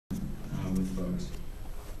with folks.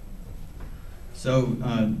 So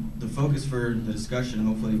the focus for the discussion,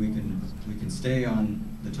 hopefully we can stay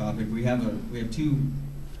on the topic. We have two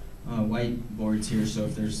whiteboards here, so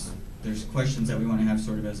if there's questions that we want to have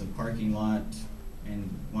sort of as a parking lot and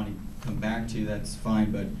want to come back to, that's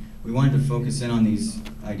fine, but we wanted to focus in on these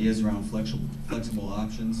ideas around flexible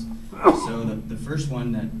options. So the first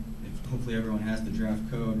one that hopefully everyone has the draft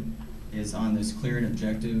code is on this clear and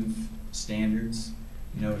objective standards.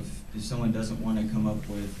 You know, if someone doesn't want to come up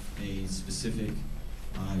with a specific,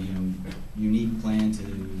 unique plan to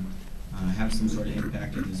have some sort of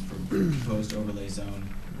impact in this proposed overlay zone,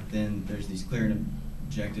 then there's these clear and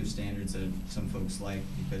objective standards that some folks like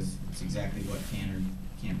because it's exactly what can or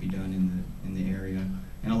can't be done in the area.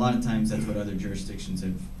 And a lot of times that's what other jurisdictions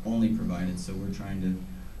have only provided, so we're trying to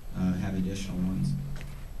have additional ones.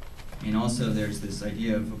 And also there's this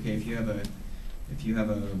idea of, okay, if you have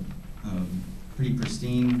a pretty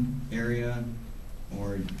pristine area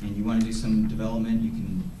and you want to do some development, you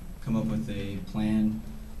can come up with a plan,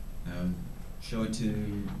 share it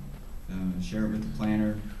with the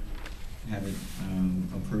planner, have it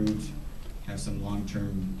approved, have some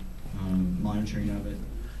long-term monitoring of it.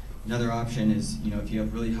 Another option is, if you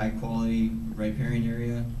have really high-quality riparian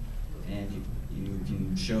area and you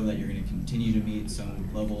can show that you're going to continue to meet some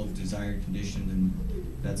level of desired condition, then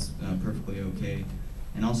that's perfectly okay.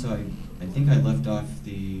 And also, I think I left off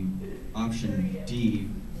the option D,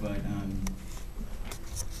 but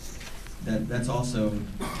that's also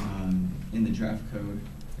in the draft code.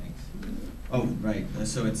 Thanks. Oh, right.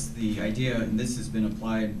 So it's the idea, and this has been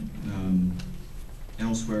applied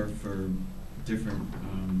elsewhere for different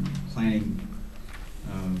planning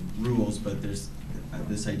rules, but there's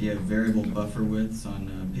this idea of variable buffer widths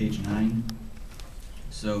on page 9.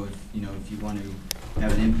 So if you want to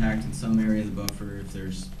have an impact in some area of the buffer, if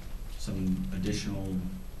there's some additional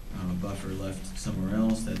buffer left somewhere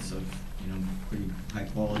else that's of pretty high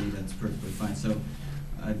quality, that's perfectly fine. So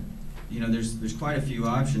there's quite a few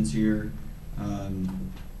options here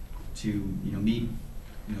to meet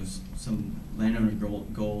some landowner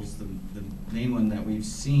goals. The main one that we've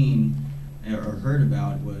seen or heard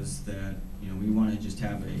about was that we want to just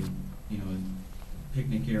have a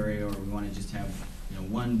picnic area, or we want to just have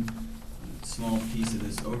one small piece of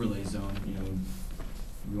this overlay zone.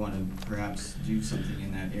 We want to perhaps do something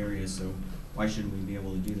in that area, so why shouldn't we be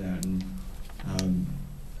able to do that? And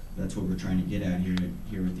that's what we're trying to get at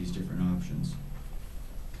here with these different options.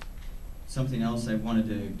 Something else I wanted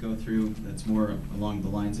to go through that's more along the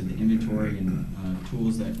lines of the inventory and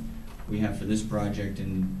tools that we have for this project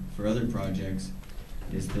and for other projects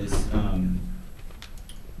is this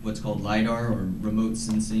what's called LiDAR, or remote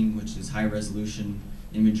sensing, which is high resolution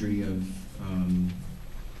imagery of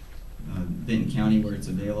Benton County where it's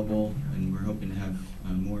available, and we're hoping to have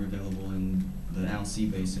more available in the Alsea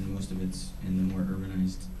Basin. Most of it's in the more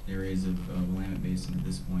urbanized areas of the Willamette Basin at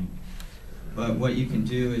this point. But what you can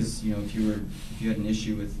do is, if you had an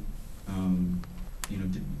issue with,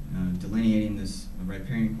 delineating this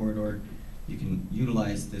riparian corridor, you can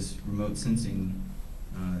utilize this remote sensing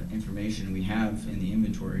information we have in the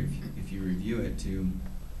inventory, if you review it, to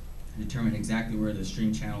determine exactly where the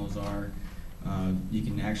stream channels are. You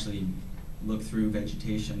can actually look through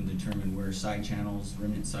vegetation, determine where side channels,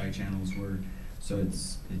 remnant side channels were. So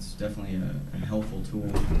it's definitely a helpful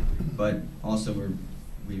tool. But also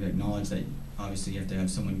we've acknowledged that obviously you have to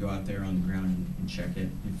have someone go out there on the ground and check it.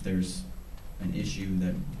 If there's an issue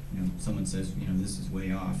that someone says this is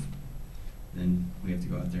way off, then we have to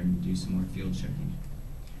go out there and do some more field checking.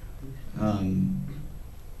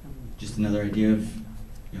 Just another idea of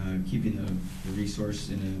keeping the resource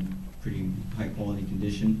in a pretty high quality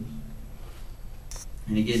condition.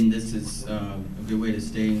 And again, this is a good way to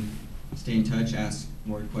stay in touch, ask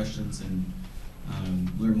more questions, and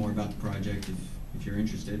learn more about the project if you're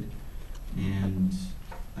interested. And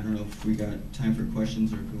I don't know if we got time for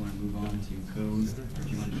questions or if we want to move on to code, or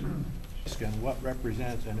if you want to. And what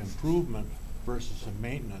represents an improvement versus a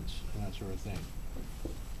maintenance and that sort of thing?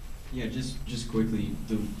 Yeah, just quickly,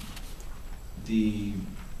 the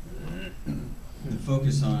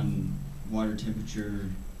focus on water temperature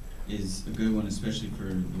is a good one, especially for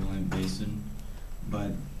the Willamette Basin.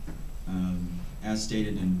 But as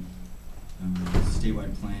stated in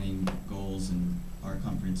statewide planning goals and our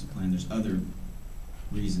comprehensive plan, there's other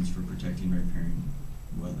reasons for protecting riparian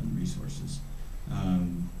wetland resources.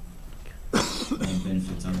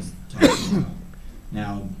 Benefits I was talking about.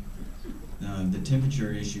 Now, the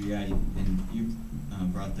temperature issue, yeah, and you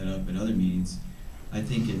brought that up at other meetings. I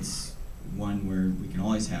think it's one where we can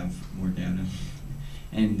always have more data,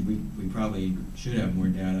 and we probably should have more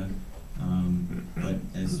data. But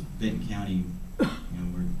as Benton County,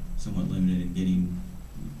 we're somewhat limited in getting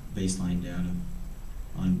baseline data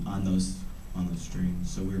on those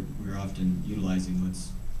streams. So we're often utilizing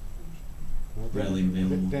what's readily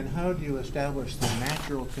available. Then how do you establish the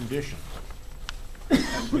natural condition?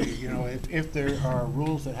 If there are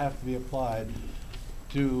rules that have to be applied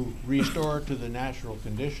to restore to the natural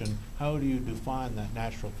condition, how do you define that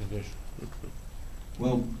natural condition?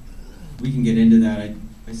 Well, we can get into that.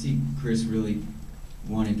 I see Chris really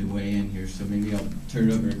wanting to weigh in here, so maybe I'll turn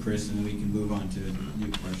it over to Chris and then we can move on to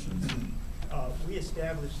new questions. We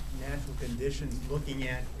established natural conditions looking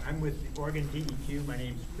at, I'm with the Oregon DEQ. My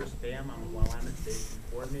name is Chris Bam. I'm a Wildlands Basin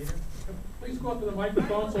Coordinator. Please go up to the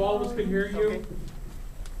microphone so all of us can hear you.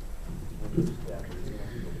 Okay.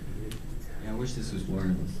 Yeah, I wish this was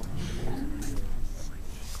wireless.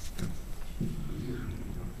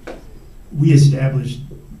 We established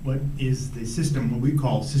what is the system, what we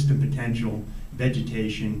call system potential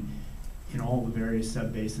vegetation in all the various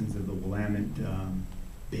subbasins of the Willamette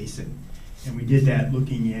Basin. And we did that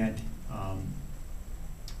looking at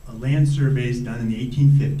land surveys done in the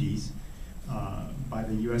 1850s by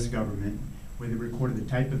the US government, where they recorded the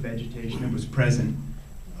type of vegetation that was present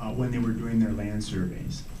when they were doing their land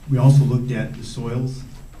surveys. We also looked at the soils,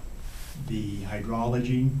 the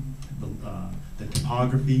hydrology, the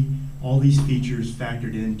topography. All these features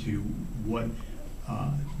factored into what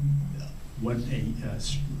a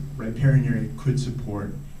riparian area could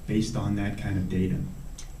support based on that kind of data.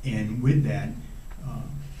 And with that,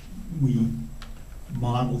 we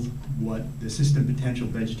modeled what the system potential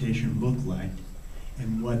vegetation looked like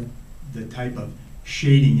and what the type of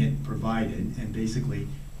shading it provided, and basically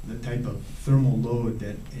the type of thermal load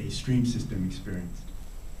that a stream system experienced.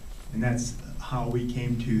 And that's how we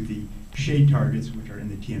came to the shade targets, which are in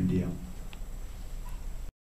the TMDL.